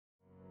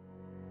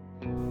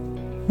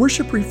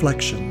Worship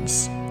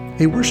Reflections,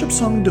 a worship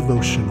song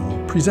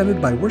devotional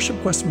presented by Worship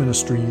Quest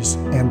Ministries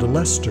and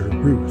Lester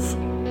Ruth.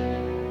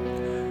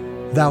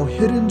 Thou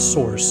hidden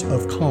source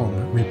of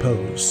calm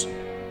repose.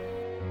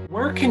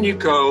 Where can you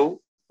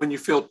go when you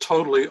feel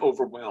totally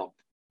overwhelmed?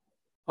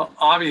 Well,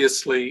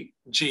 obviously,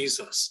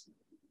 Jesus.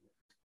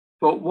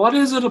 But what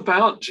is it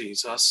about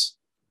Jesus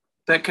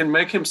that can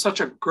make him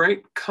such a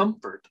great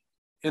comfort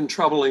in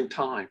troubling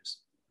times?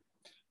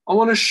 I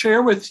want to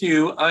share with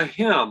you a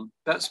hymn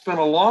that's been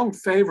a long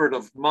favorite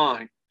of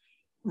mine,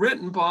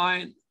 written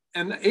by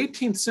an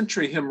 18th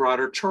century hymn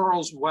writer,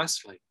 Charles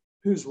Wesley,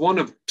 who's one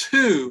of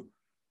two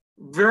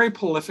very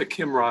prolific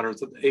hymn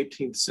writers of the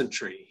 18th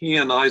century. He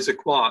and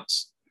Isaac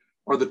Watts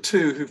are the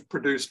two who've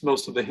produced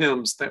most of the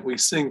hymns that we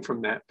sing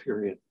from that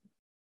period.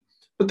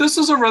 But this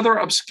is a rather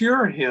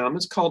obscure hymn.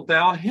 It's called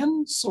Thou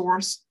Hidden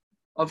Source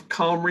of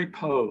Calm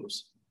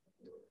Repose.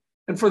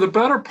 And for the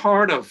better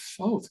part of,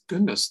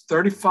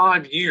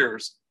 35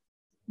 years,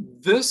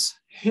 this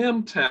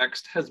hymn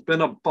text has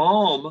been a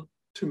balm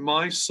to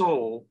my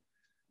soul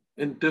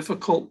in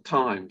difficult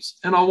times.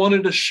 And I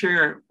wanted to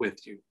share it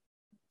with you.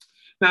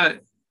 Now,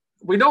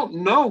 we don't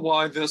know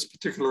why this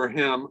particular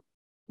hymn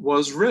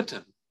was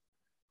written.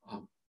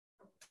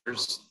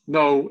 There's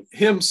no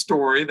hymn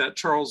story that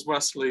Charles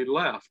Wesley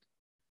left.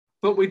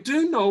 But we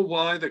do know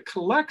why the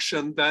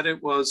collection that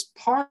it was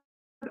part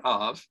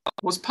of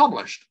was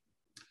published.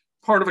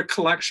 Part of a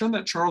collection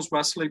that Charles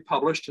Wesley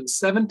published in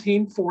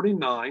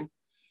 1749,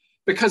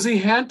 because he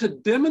had to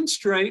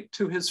demonstrate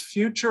to his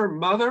future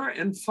mother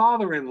and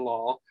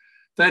father-in-law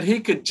that he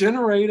could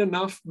generate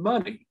enough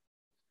money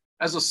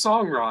as a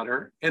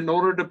songwriter in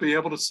order to be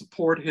able to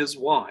support his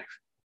wife.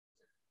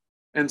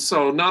 And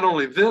so not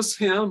only this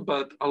hymn,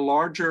 but a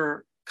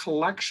larger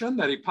collection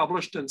that he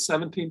published in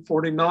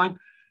 1749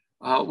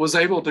 was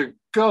able to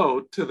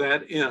go to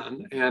that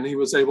end, and he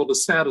was able to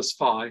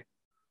satisfy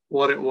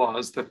what it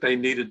was that they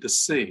needed to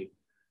see.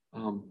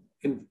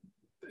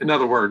 In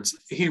other words,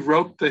 he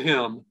wrote the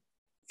hymn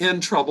in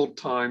troubled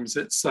times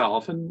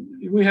itself. And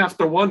we have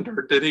to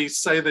wonder, did he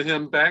say the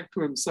hymn back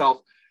to himself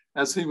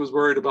as he was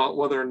worried about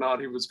whether or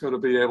not he was going to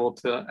be able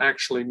to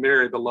actually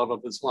marry the love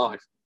of his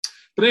life?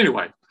 But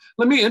anyway,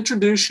 let me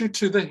introduce you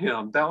to the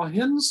hymn, Thou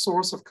Hidden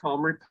Source of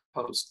Calm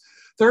Repose.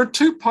 There are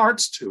two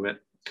parts to it.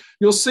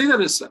 You'll see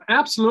that it's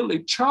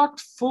absolutely chock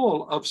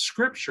full of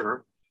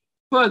scripture,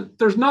 but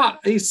there's not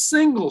a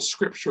single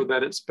scripture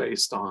that it's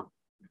based on.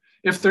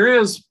 If there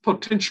is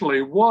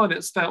potentially one,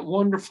 it's that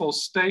wonderful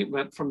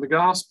statement from the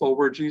gospel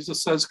where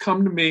Jesus says,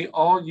 "Come to me,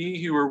 all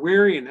ye who are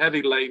weary and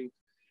heavy laden,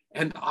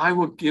 and I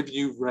will give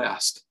you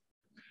rest."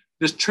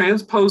 Just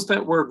transpose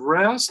that word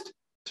rest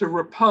to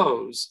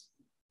repose,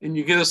 and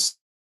you get a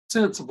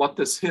sense of what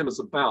this hymn is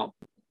about.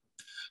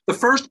 The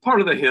first part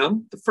of the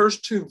hymn, the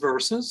first two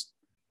verses,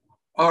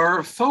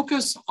 are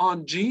focused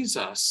on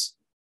Jesus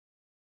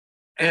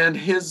and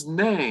his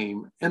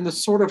name and the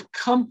sort of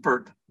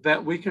comfort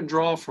that we can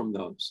draw from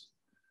those.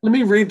 Let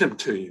me read them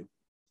to you.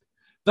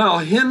 Thou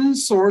hidden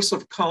source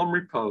of calm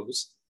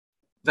repose,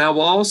 thou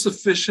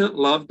all-sufficient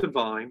love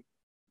divine,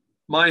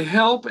 my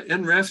help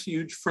and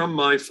refuge from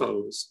my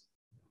foes,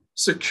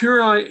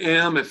 secure I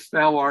am if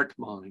thou art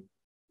mine.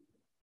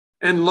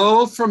 And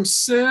lo, from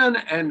sin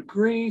and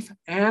grief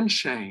and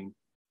shame,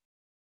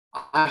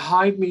 I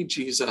hide me,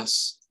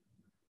 Jesus,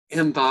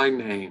 in thy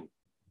name.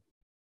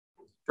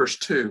 Verse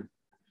 2.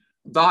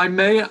 Thy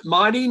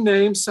mighty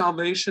name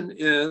salvation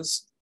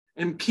is,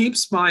 and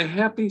keeps my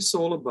happy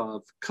soul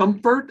above.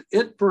 Comfort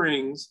it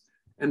brings,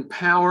 and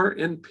power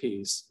and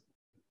peace,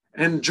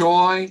 and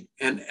joy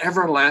and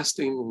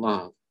everlasting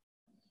love.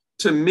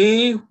 To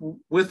me,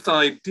 with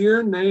thy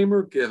dear name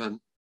are given,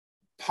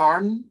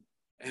 pardon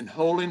and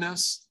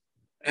holiness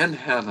and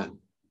heaven.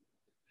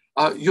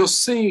 You'll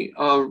see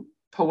a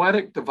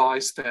poetic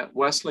device that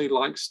Wesley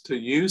likes to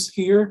use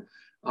here.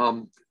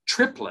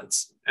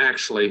 Triplets,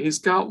 actually. He's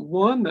got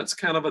one that's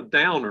kind of a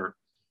downer.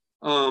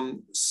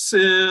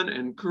 Sin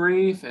and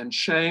grief and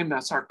shame,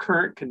 that's our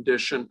current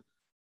condition.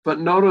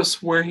 But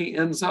notice where he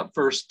ends up,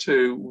 verse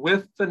 2.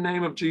 With the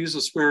name of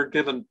Jesus, we are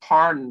given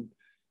pardon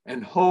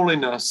and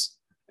holiness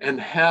and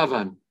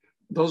heaven.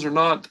 Those are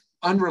not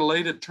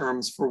unrelated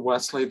terms for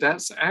Wesley.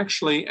 That's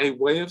actually a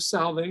way of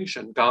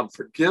salvation. God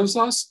forgives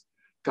us,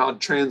 God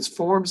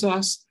transforms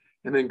us,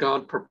 and then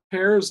God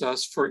prepares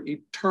us for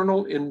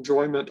eternal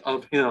enjoyment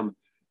of him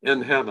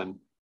in heaven.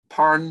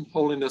 Pardon,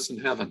 holiness, and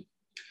heaven.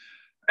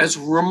 As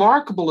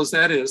remarkable as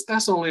that is,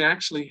 that's only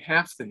actually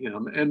half the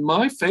hymn. And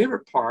my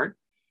favorite part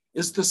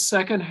is the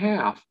second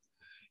half,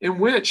 in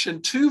which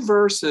in two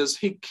verses,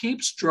 he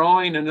keeps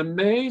drawing an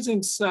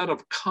amazing set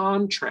of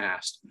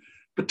contrast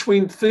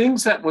between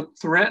things that would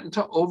threaten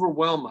to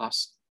overwhelm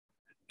us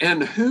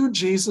and who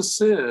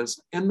Jesus is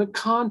in the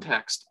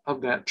context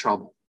of that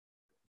trouble.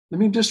 Let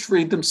me just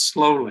read them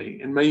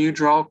slowly, and may you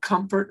draw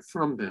comfort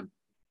from them.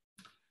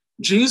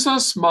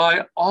 Jesus,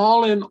 my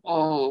all in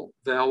all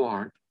thou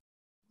art,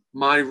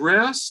 my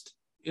rest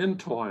in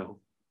toil,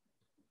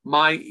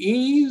 my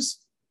ease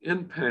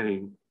in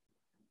pain,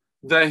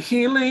 the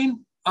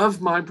healing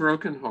of my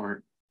broken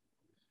heart.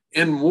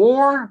 In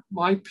war,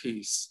 my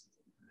peace.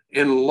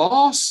 In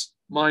loss,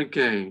 my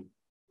gain.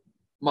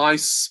 My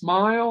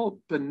smile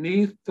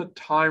beneath the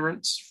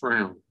tyrant's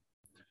frown.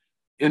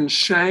 In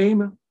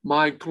shame,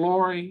 my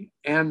glory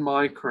and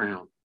my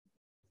crown.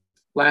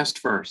 Last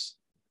verse.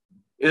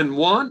 In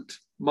want,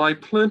 my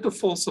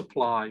plentiful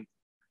supply.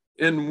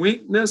 In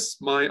weakness,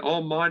 my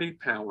almighty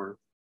power.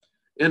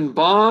 In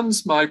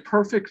bonds, my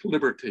perfect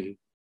liberty.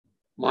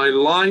 My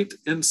light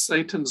in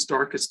Satan's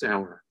darkest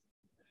hour.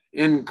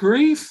 In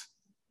grief,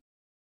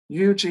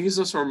 you,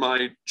 Jesus, are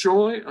my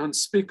joy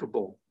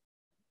unspeakable.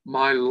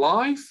 My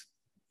life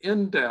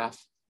in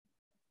death,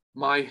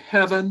 my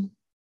heaven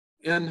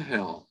in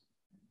hell.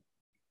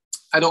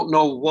 I don't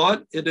know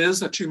what it is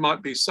that you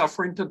might be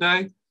suffering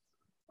today.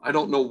 I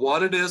don't know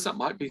what it is that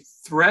might be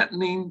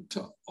threatening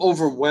to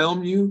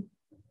overwhelm you,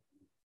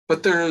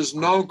 but there is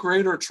no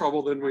greater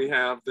trouble than we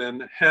have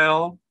than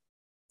hell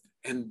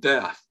and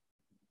death.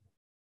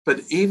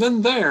 But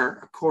even there,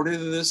 according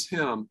to this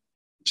hymn,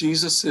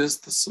 Jesus is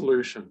the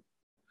solution.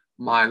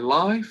 My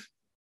life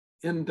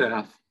in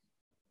death,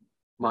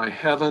 my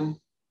heaven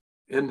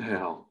in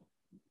hell.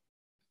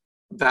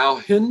 Thou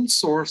hidden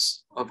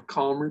source of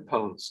calm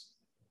repose.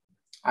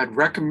 I'd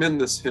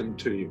recommend this hymn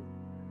to you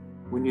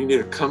when you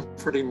need a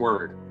comforting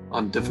word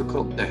on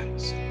difficult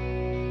days.